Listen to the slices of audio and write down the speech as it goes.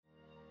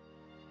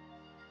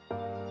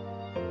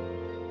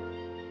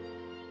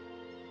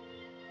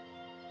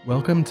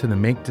Welcome to the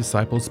Make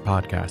Disciples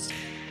podcast,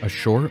 a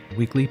short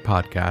weekly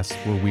podcast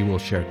where we will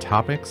share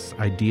topics,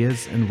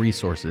 ideas, and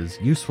resources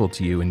useful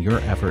to you in your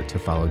effort to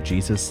follow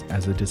Jesus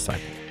as a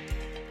disciple.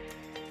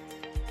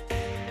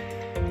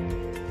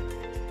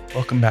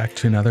 Welcome back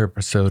to another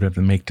episode of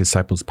the Make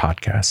Disciples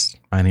podcast.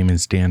 My name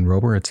is Dan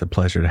Rober. It's a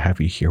pleasure to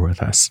have you here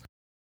with us.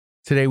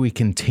 Today, we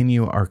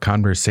continue our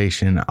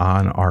conversation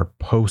on our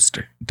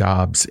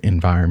post-Dobbs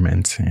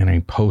environment and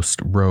a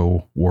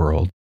post-Roe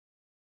world.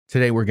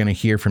 Today, we're going to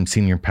hear from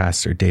Senior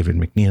Pastor David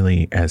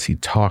McNeely as he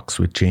talks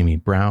with Jamie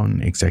Brown,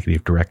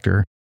 Executive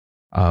Director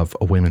of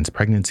a Women's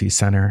Pregnancy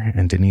Center,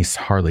 and Denise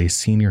Harle,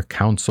 Senior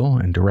Counsel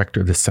and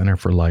Director of the Center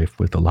for Life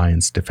with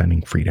Alliance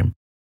Defending Freedom.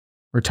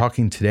 We're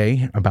talking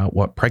today about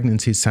what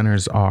pregnancy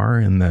centers are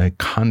in the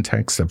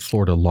context of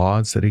Florida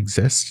laws that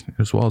exist,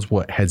 as well as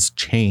what has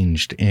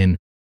changed in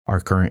our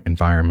current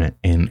environment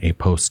in a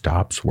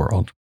post-Dobbs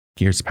world.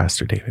 Here's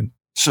Pastor David.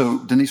 So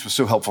Denise was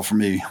so helpful for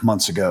me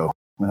months ago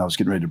when I was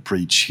getting ready to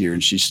preach here,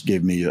 and she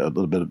gave me a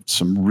little bit of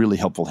some really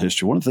helpful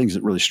history. One of the things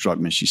that really struck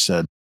me, she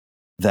said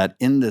that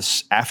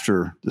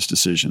after this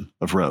decision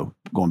of Roe,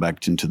 going back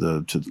to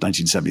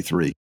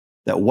 1973,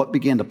 that what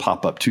began to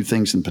pop up, two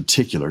things in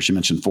particular, she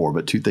mentioned four,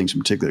 but two things in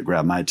particular that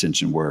grabbed my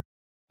attention were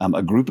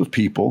a group of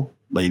people,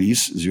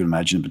 ladies, as you would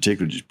imagine in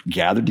particular, just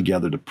gathered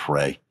together to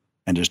pray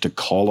and just to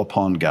call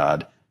upon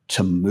God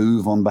to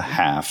move on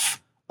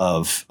behalf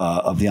of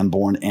the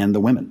unborn and the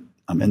women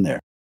in there.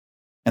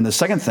 And the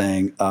second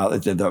thing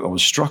that I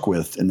was struck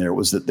with in there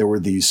was that there were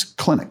these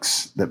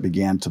clinics that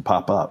began to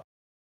pop up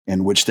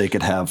in which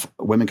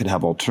women could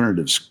have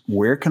alternatives.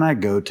 Where can I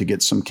go to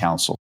get some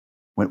counsel?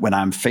 When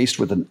I'm faced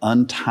with an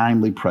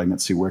untimely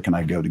pregnancy, where can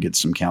I go to get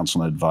some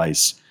counsel and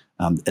advice?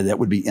 And that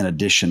would be in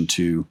addition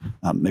to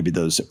maybe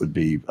those that would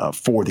be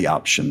for the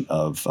option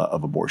of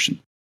abortion.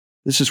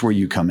 This is where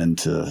you come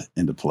into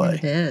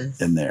play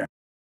in there.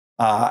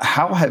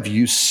 How have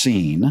you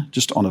seen,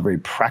 just on a very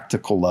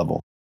practical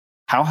level,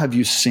 how have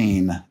you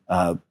seen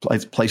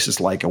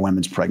places like a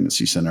women's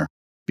pregnancy center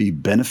be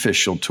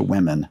beneficial to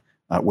women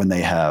when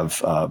they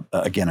have,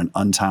 again, an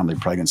untimely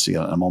pregnancy,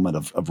 a moment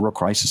of real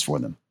crisis for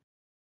them?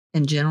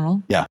 In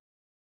general? Yeah.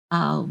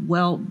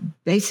 Well,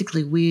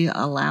 basically, we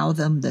allow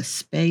them the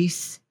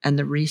space and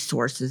the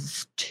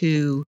resources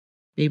to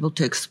be able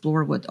to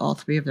explore what all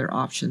three of their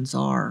options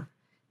are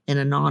in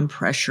a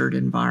non-pressured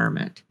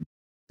environment.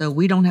 So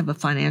we don't have a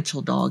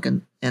financial dog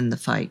in the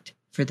fight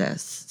for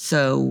this.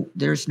 So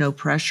there's no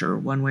pressure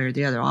one way or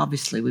the other.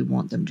 Obviously, we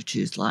want them to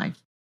choose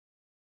life.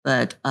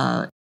 But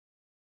that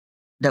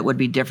would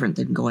be different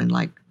than going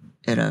like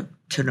to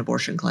an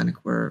abortion clinic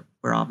where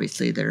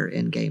obviously their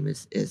end game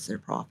is their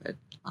profit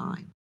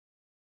line.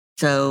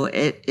 So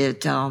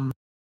it's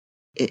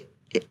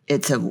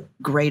a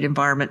great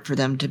environment for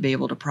them to be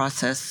able to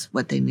process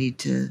what they need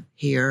to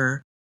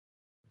hear,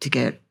 to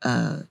get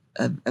a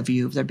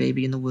view of their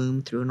baby in the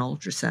womb through an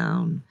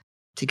ultrasound,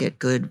 to get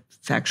good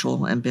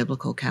factual and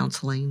biblical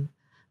counseling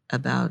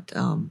about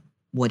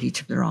what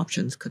each of their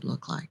options could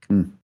look like.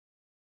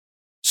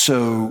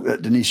 So,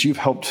 Denise, you've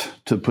helped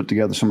to put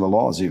together some of the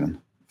laws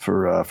even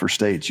for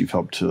states. You've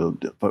helped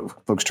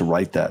folks to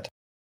write that.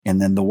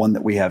 And then the one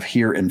that we have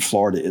here in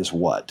Florida is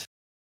what?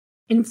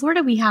 In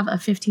Florida, we have a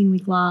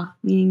 15-week law,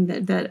 meaning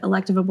that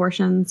elective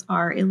abortions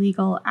are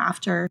illegal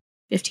after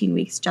 15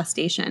 weeks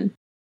gestation.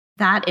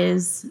 That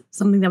is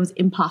something that was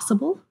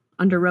impossible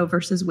under Roe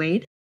versus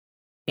Wade.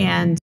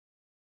 And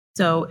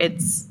so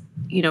it's,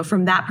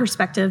 from that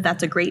perspective,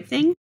 that's a great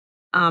thing.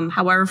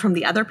 However, from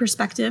the other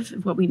perspective,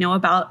 what we know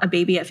about a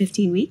baby at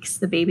 15 weeks,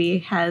 the baby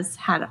has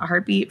had a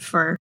heartbeat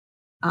for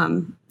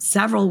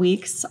several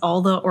weeks.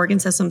 All the organ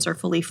systems are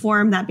fully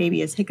formed. That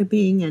baby is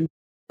hiccuping and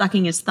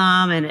sucking his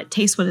thumb, and it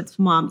tastes what its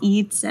mom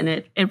eats, and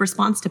it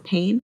responds to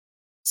pain.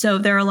 So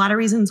there are a lot of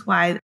reasons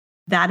why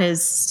that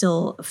is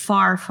still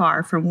far,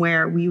 far from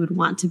where we would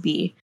want to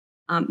be.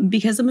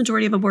 Because the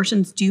majority of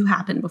abortions do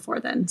happen before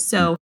then.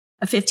 So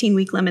a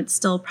 15-week limit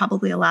still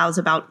probably allows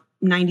about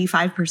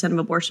 95% of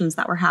abortions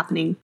that were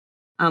happening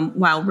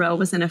while Roe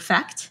was in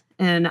effect.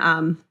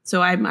 And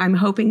so I'm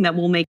hoping that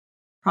we'll make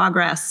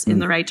progress in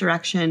the right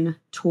direction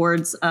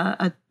towards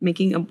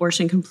making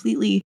abortion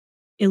completely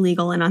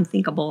illegal and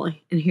unthinkable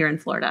here in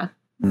Florida.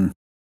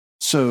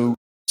 So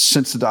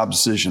since the Dobbs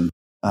decision,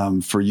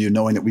 for you,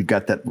 knowing that we've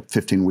got that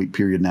 15-week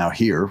period now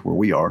here where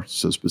we are,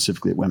 so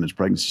specifically at Women's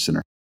Pregnancy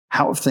Center,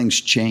 how have things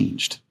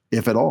changed,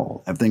 if at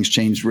all? Have things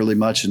changed really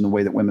much in the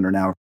way that women are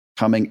now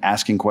coming,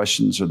 asking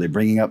questions? Are they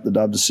bringing up the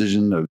Dobbs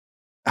decision?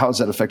 How has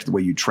that affected the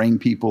way you train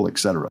people, et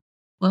cetera?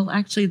 Well,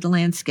 actually, the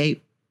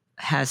landscape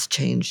has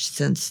changed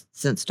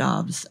since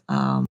Dobbs.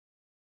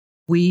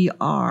 We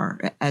are,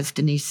 as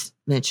Denise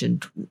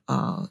mentioned,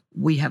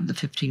 we have the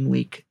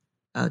 15-week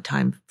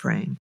time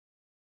frame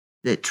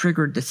that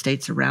triggered the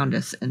states around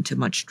us into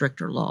much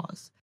stricter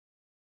laws.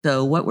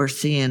 So what we're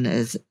seeing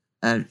is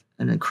an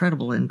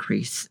incredible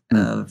increase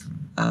of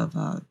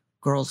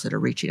girls that are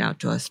reaching out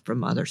to us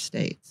from other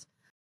states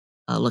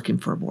looking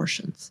for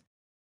abortions.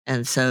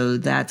 And so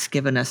that's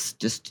given us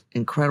just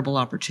incredible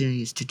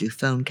opportunities to do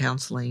phone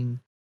counseling,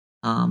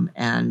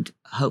 and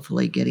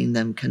hopefully getting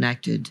them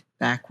connected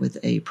back with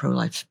a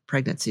pro-life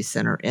pregnancy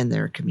center in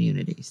their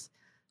communities,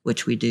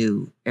 which we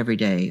do every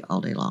day,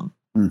 all day long.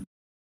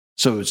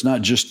 So it's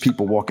not just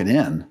people walking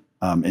in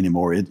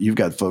anymore. You've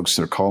got folks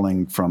that are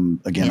calling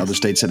from, again, Yes. other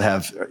states that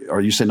have,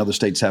 are you saying other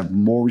states have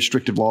more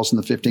restrictive laws than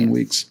the 15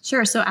 weeks?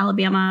 Sure. So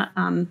Alabama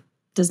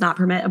does not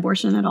permit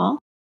abortion at all.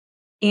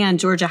 And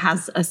Georgia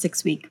has a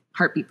 6-week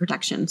heartbeat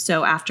protection.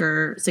 So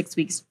after 6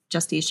 weeks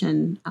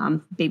gestation,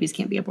 babies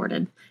can't be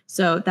aborted.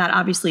 So that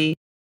obviously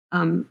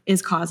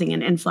is causing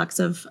an influx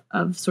of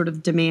sort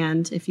of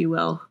demand, if you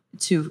will,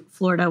 to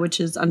Florida, which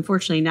is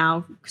unfortunately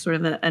now sort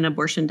of an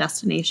abortion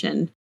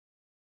destination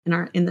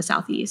in the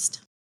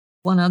Southeast.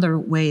 One other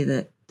way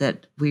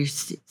that we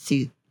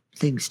see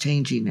things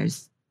changing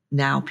is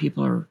now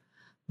people are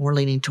more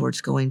leaning towards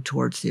going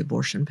towards the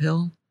abortion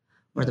pill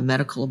or the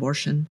medical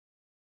abortion.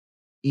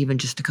 Even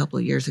just a couple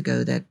of years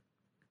ago,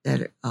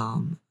 that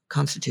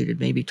constituted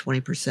maybe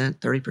 20%,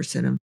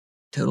 30% of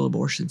total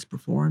abortions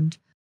performed.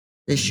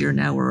 This year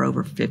now we're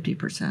over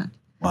 50%.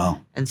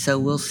 Wow. And so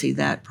we'll see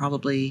that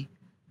probably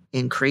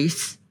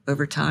increase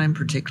over time,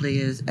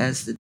 particularly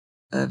as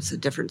the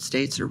different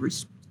states are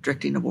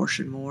restricting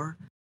abortion more.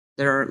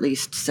 There are at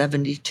least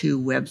 72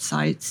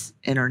 websites,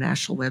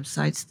 international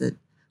websites, that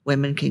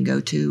women can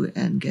go to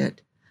and get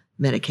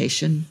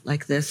medication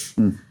like this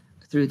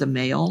through the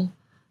mail.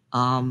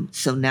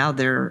 So now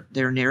their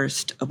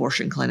nearest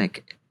abortion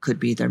clinic could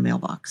be their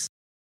mailbox.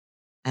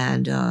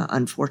 And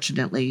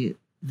unfortunately,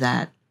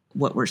 that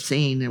what we're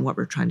seeing and what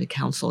we're trying to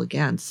counsel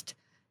against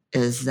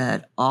is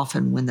that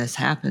often when this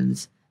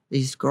happens,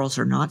 these girls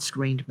are not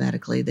screened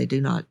medically. They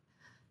do not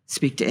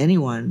speak to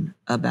anyone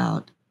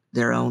about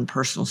their own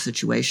personal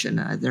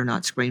situation. They're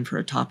not screened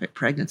for ectopic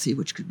pregnancy,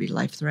 which could be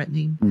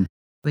life-threatening.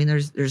 I mean,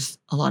 there's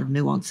a lot of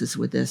nuances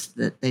with this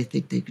that they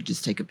think they could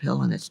just take a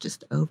pill and it's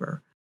just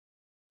over.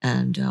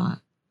 And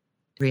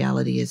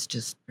reality is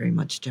just very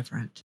much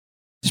different.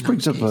 This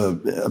brings up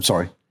I'm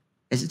sorry.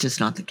 It's just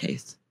not the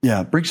case.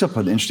 Yeah, it brings up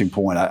an interesting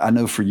point. I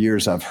know for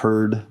years I've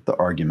heard the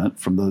argument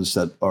from those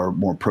that are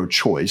more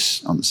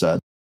pro-choice on the side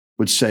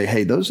would say,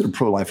 hey, those that are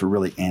pro-life are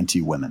really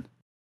anti-women.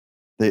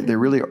 They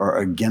really are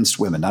against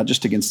women, not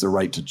just against the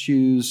right to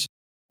choose.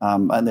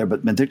 But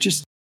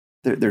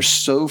they're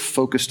so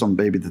focused on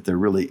baby that they're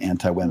really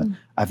anti-women.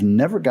 I've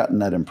never gotten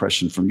that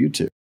impression from you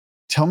two.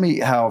 Tell me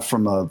how,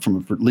 from a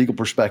legal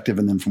perspective,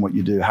 and then from what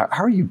you do, how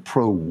are you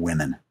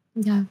pro-women?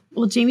 Yeah.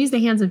 Well, Jamie's the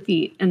hands and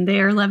feet, and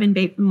they're loving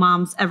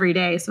moms every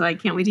day. So I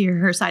can't wait to hear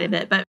her side of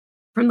it. But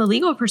from the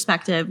legal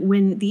perspective,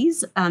 when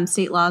these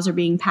state laws are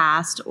being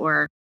passed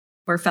or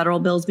federal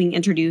bills being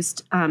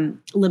introduced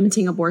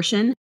limiting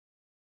abortion,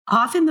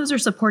 often those are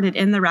supported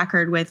in the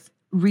record with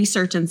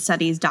research and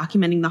studies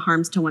documenting the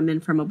harms to women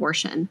from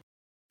abortion.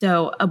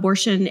 So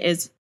abortion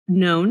is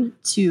known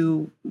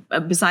to,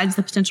 besides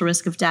the potential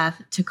risk of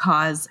death, to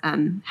cause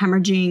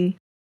hemorrhaging,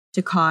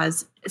 to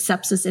cause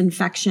sepsis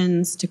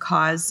infections, to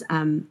cause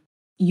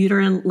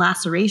uterine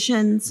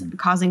lacerations,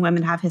 causing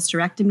women to have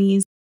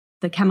hysterectomies.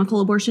 The chemical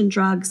abortion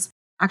drugs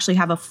actually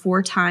have a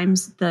 4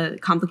 times the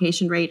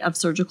complication rate of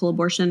surgical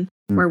abortion,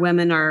 where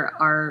women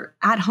are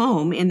at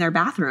home in their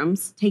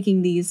bathrooms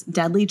taking these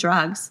deadly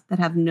drugs that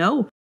have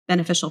no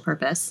beneficial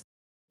purpose.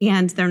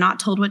 And they're not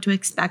told what to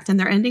expect. And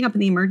they're ending up in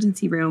the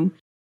emergency room,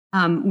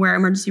 where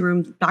emergency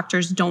room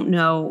doctors don't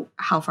know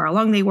how far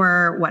along they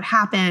were, what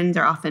happened.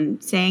 They're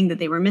often saying that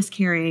they were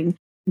miscarrying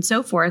and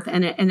so forth.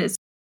 And it's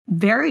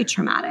very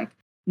traumatic,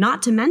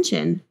 not to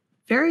mention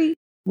very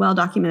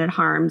well-documented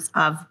harms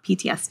of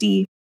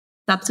PTSD,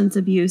 substance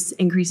abuse,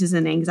 increases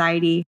in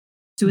anxiety,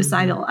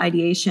 suicidal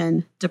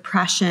ideation,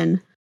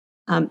 depression.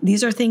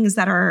 These are things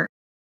that are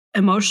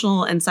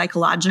emotional and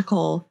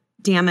psychological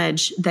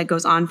damage that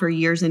goes on for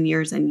years and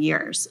years and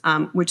years,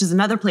 which is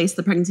another place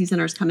the pregnancy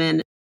centers come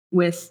in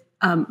with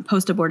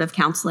post-abortive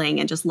counseling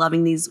and just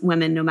loving these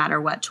women no matter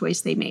what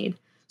choice they made.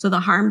 So the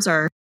harms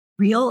are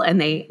real,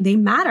 and they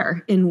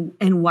matter in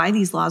why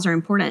these laws are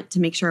important to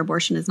make sure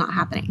abortion is not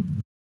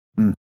happening.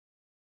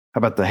 How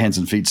about the hands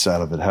and feet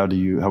side of it? How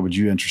would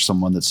you enter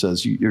someone that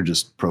says you're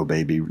just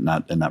pro-baby,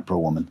 not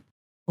pro-woman?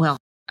 Well,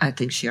 I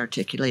think she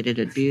articulated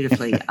it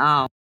beautifully.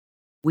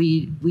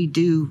 We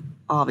do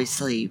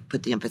obviously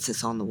put the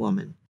emphasis on the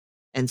woman.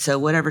 And so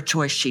whatever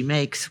choice she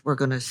makes, we're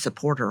going to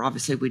support her.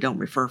 Obviously, we don't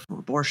refer for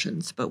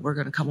abortions, but we're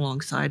going to come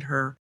alongside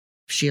her,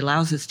 if she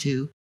allows us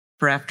to,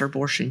 for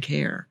after-abortion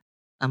care.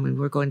 I mean,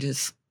 we're going to,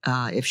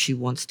 if she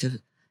wants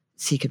to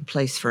seek a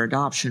place for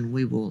adoption,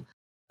 we will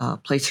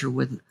place her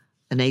with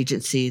an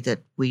agency that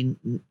we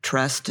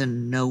trust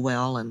and know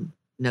well, and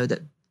know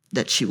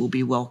that she will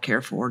be well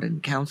cared for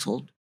and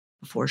counseled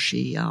before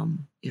she,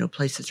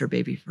 places her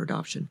baby for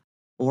adoption.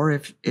 Or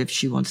if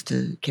she wants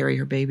to carry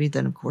her baby,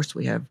 then of course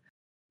we have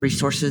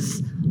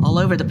resources all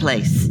over the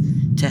place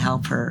to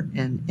help her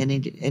in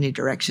any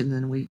direction.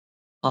 And we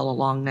follow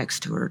along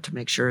next to her to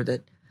make sure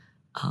that,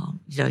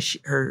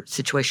 her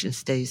situation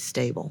stays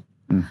stable.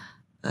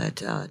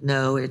 But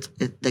no,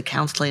 the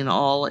counseling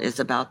all is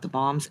about the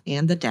moms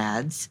and the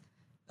dads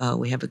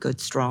We have a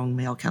good, strong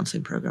male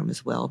counseling program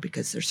as well,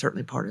 because they're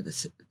certainly part of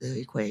the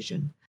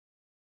equation.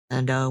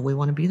 And we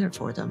want to be there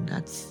for them.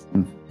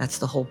 That's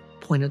the whole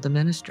point of the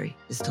ministry,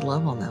 is to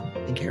love on them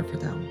and care for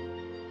them.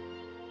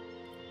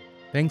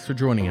 Thanks for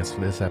joining us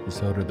for this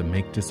episode of the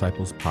Make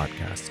Disciples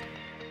podcast.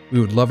 We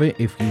would love it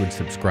if you would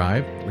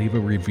subscribe, leave a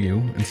review,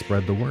 and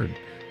spread the word.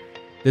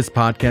 This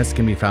podcast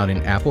can be found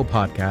in Apple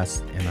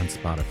Podcasts and on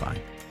Spotify.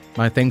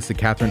 My thanks to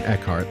Catherine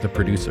Eckhart, the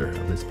producer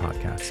of this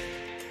podcast.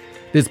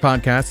 This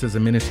podcast is a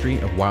ministry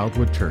of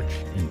Wildwood Church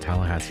in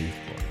Tallahassee,